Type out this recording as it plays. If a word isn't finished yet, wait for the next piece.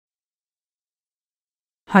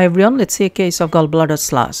Hi everyone, let's see a case of gallbladder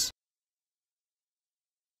sludge.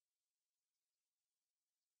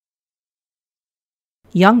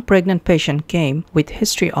 Young pregnant patient came with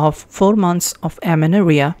history of 4 months of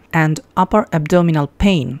amenorrhea and upper abdominal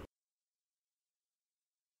pain.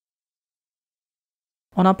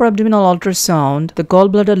 On upper abdominal ultrasound, the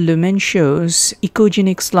gallbladder lumen shows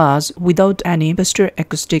echogenic sludge without any posterior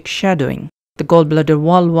acoustic shadowing. The gallbladder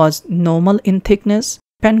wall was normal in thickness.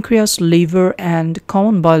 Pancreas, liver, and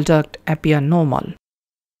common bile duct appear normal.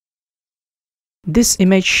 This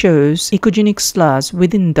image shows echogenic sludge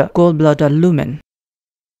within the gallbladder lumen.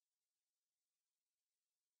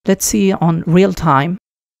 Let's see on Realtime.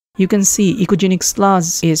 You can see echogenic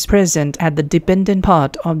sludge is present at the dependent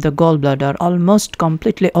part of the gallbladder, almost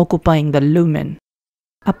completely occupying the lumen.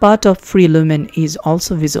 A part of free lumen is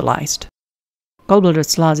also visualized. Gallbladder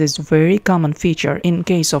sludge is a very common feature in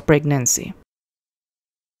case of pregnancy.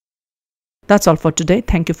 That's all for today.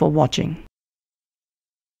 Thank you for watching.